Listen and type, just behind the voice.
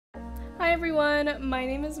Hi everyone, my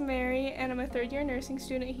name is Mary and I'm a third-year nursing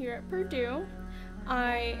student here at Purdue.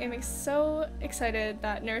 I am so excited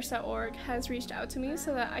that Nurse.org has reached out to me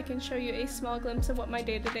so that I can show you a small glimpse of what my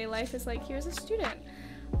day-to-day life is like here as a student.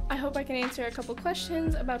 I hope I can answer a couple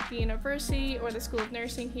questions about the university or the School of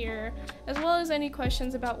Nursing here, as well as any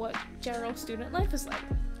questions about what general student life is like.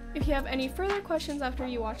 If you have any further questions after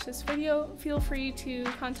you watch this video, feel free to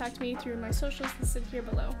contact me through my socials listed here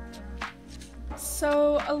below.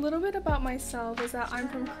 So a little bit about myself is that I'm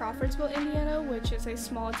from Crawfordsville, Indiana, which is a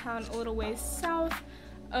small town a little ways south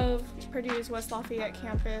of Purdue's West Lafayette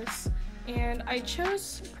campus. And I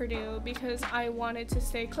chose Purdue because I wanted to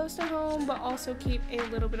stay close to home but also keep a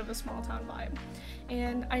little bit of a small town vibe.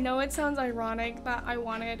 And I know it sounds ironic that I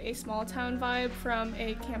wanted a small town vibe from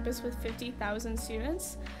a campus with 50,000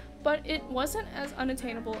 students, but it wasn't as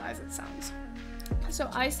unattainable as it sounds. So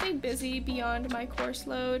I stayed busy beyond my course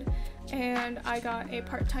load, and I got a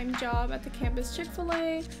part-time job at the campus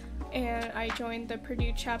Chick-fil-A, and I joined the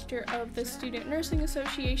Purdue chapter of the Student Nursing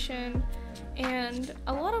Association, and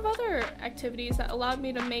a lot of other activities that allowed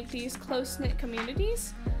me to make these close-knit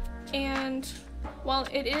communities. And while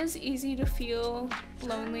it is easy to feel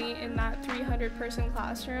lonely in that 300-person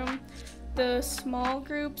classroom, the small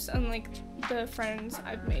groups and the friends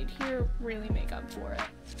I've made here really make up for it.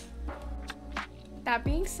 That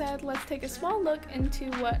being said, let's take a small look into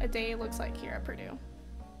what a day looks like here at Purdue.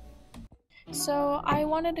 So I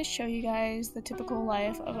wanted to show you guys the typical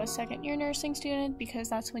life of a second-year nursing student because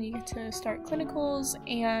that's when you get to start clinicals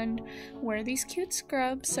and wear these cute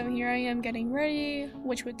scrubs. So here I am getting ready,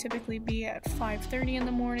 which would typically be at 5:30 in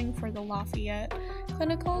the morning for the Lafayette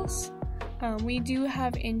clinicals. We do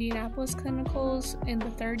have Indianapolis clinicals in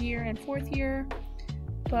the third year and fourth year,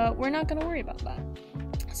 but we're not going to worry about that.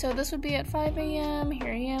 So this would be at 5 a.m. Here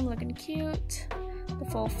I am looking cute, the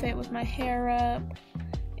full fit with my hair up,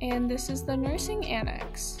 and this is the nursing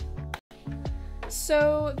annex.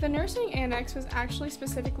 So the nursing annex was actually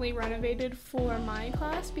specifically renovated for my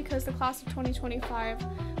class because the class of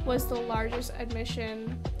 2025 was the largest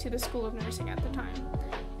admission to the School of Nursing at the time.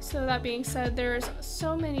 So that being said, there's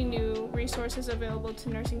so many new resources available to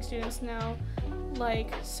nursing students now,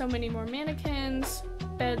 like so many more mannequins,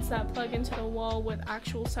 beds that plug into the wall with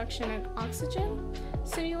actual suction and oxygen,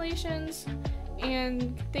 simulations,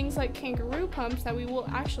 and things like kangaroo pumps that we will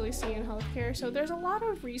actually see in healthcare. So there's a lot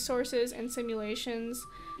of resources and simulations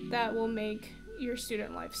that will make your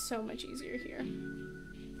student life so much easier here.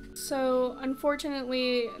 So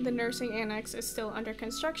unfortunately, the nursing annex is still under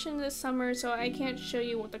construction this summer, so I can't show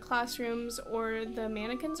you what the classrooms or the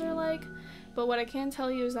mannequins are like, but what I can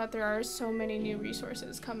tell you is that there are so many new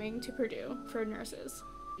resources coming to Purdue for nurses.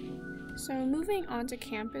 So moving on to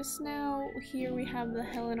campus now, here we have the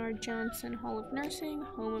Helen R. Johnson Hall of Nursing,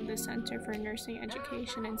 home of the Center for Nursing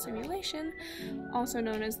Education and Simulation, also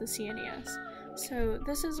known as the CNES. So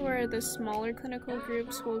this is where the smaller clinical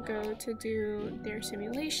groups will go to do their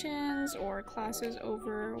simulations or classes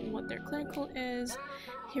over what their clinical is.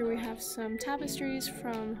 Here we have some tapestries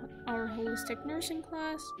from our holistic nursing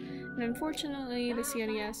class, and unfortunately the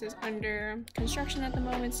CNES is under construction at the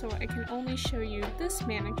moment, so I can only show you this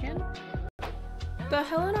mannequin. The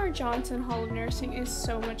Helen R. Johnson Hall of Nursing is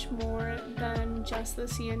so much more than just the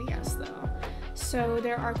CNES though. So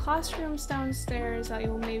there are classrooms downstairs that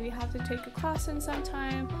you'll maybe have to take a class in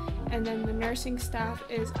sometime, and then the nursing staff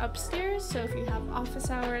is upstairs, so if you have office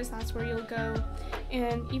hours, that's where you'll go.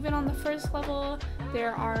 And even on the first level,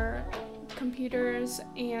 there are computers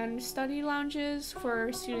and study lounges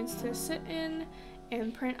for students to sit in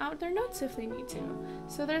and print out their notes if they need to.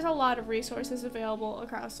 So there's a lot of resources available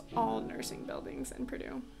across all nursing buildings in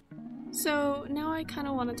Purdue. So now I kind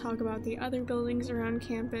of want to talk about the other buildings around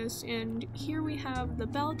campus, and here we have the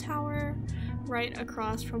Bell Tower right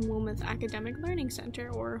across from Wilmeth Academic Learning Center,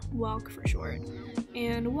 or WALC for short.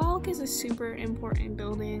 And WALC is a super important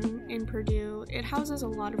building in Purdue. It houses a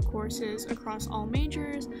lot of courses across all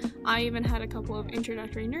majors. I even had a couple of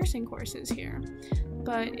introductory nursing courses here.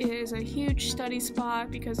 But it is a huge study spot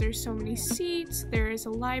because there's so many seats, there is a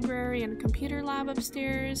library and a computer lab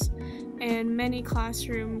upstairs, and many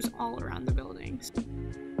classrooms all around the buildings.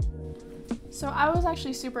 So I was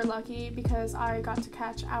actually super lucky because I got to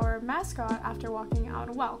catch our mascot after walking out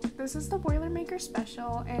of WELC. This is the Boilermaker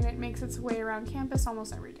Special, and it makes its way around campus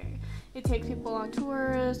almost every day. It takes people on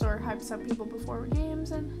tours or hypes up people before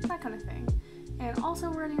games and that kind of thing. And also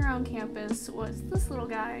running around campus was this little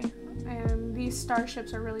guy, and these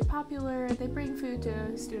starships are really popular. They bring food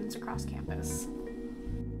to students across campus.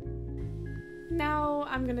 Now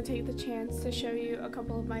I'm going to take the chance to show you a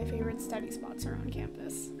couple of my favorite study spots around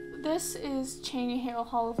campus. this is Cheney Hale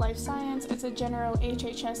Hall of Life Science. It's a general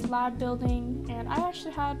HHS lab building, and I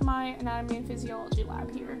actually had my anatomy and physiology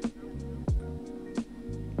lab here.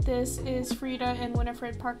 This is Frida and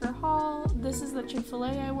Winifred Parker Hall. This is the Chick-fil-A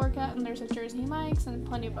I work at, and there's a Jersey Mike's and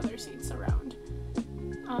plenty of other seats around.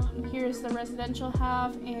 Here's the residential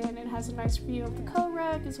half, and it has a nice view of the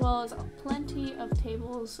co-rec as well as plenty of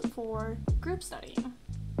tables for group studying.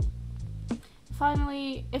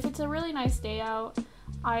 Finally, if it's a really nice day out,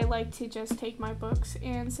 I like to just take my books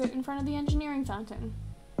and sit in front of the engineering fountain.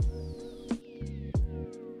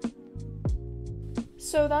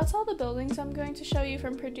 So that's all the buildings I'm going to show you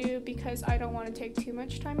from Purdue because I don't want to take too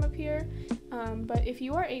much time up here. But if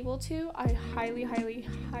you are able to, I highly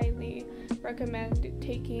recommend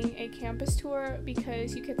taking a campus tour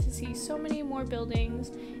because you get to see so many more buildings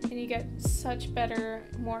and you get such better,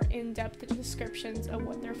 more in-depth descriptions of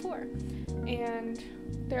what they're for. And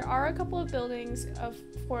there are a couple of buildings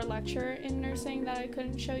for lecture in nursing that I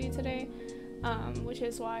couldn't show you today, which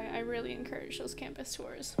is why I really encourage those campus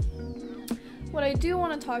tours. What I do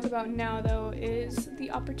want to talk about now, though, is the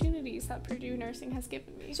opportunities that Purdue Nursing has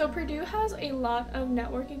given me. So Purdue has a lot of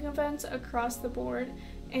networking events across the board,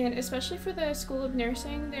 and especially for the School of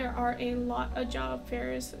Nursing, there are a lot of job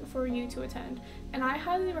fairs for you to attend. And I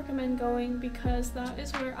highly recommend going because that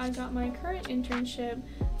is where I got my current internship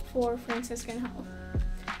for Franciscan Health.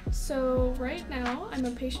 So right now, I'm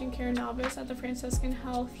a patient care novice at the Franciscan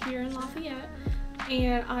Health here in Lafayette,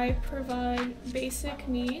 and I provide basic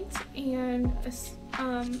needs and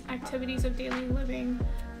activities of daily living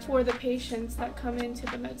for the patients that come into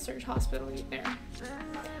the med-surg hospital there.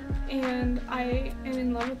 And I am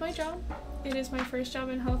in love with my job. It is my first job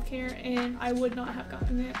in healthcare, and I would not have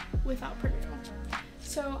gotten it without Purdue.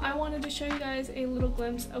 So I wanted to show you guys a little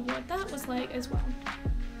glimpse of what that was like as well.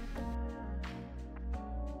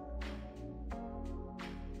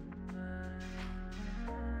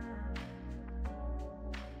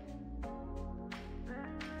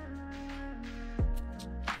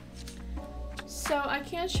 So I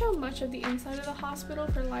can't show much of the inside of the hospital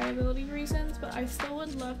for liability reasons, but I still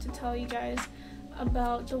would love to tell you guys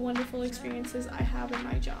about the wonderful experiences I have in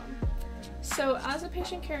my job. So as a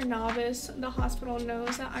patient care novice, the hospital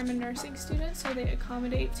knows that I'm a nursing student, so they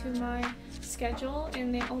accommodate to my schedule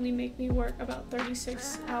and they only make me work about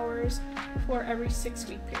 36 hours for every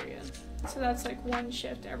 6-week period. So that's like one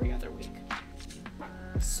shift every other week.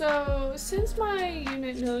 So since my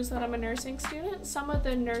unit knows that I'm a nursing student, some of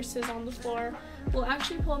the nurses on the floor will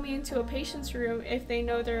actually pull me into a patient's room if they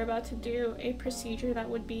know they're about to do a procedure that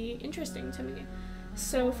would be interesting to me.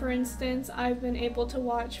 So for instance, I've been able to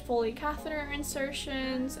watch Foley catheter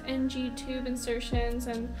insertions, NG tube insertions,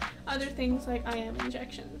 and other things like IM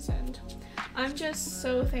injections. And I'm just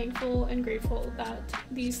so thankful and grateful that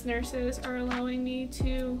these nurses are allowing me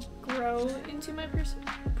to grow into my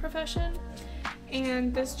profession.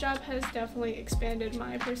 And this job has definitely expanded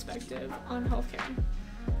my perspective on healthcare.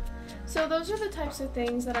 So those are the types of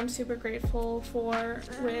things that I'm super grateful for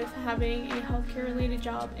with having a healthcare related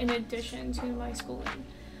job in addition to my schooling.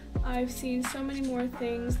 I've seen so many more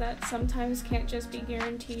things that sometimes can't just be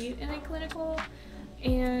guaranteed in a clinical,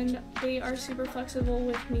 and they are super flexible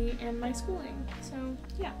with me and my schooling. So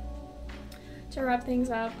yeah. To wrap things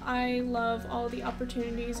up, I love all the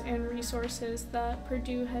opportunities and resources that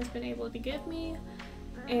Purdue has been able to give me,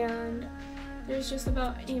 and there's just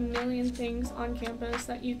about a million things on campus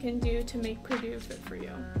that you can do to make Purdue fit for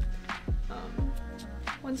you.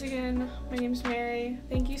 Once again, my name's Mary.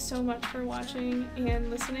 Thank you so much for watching and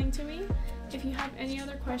listening to me. If you have any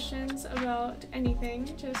other questions about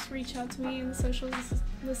anything, just reach out to me in the socials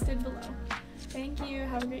listed below. Thank you.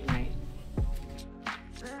 Have a great night.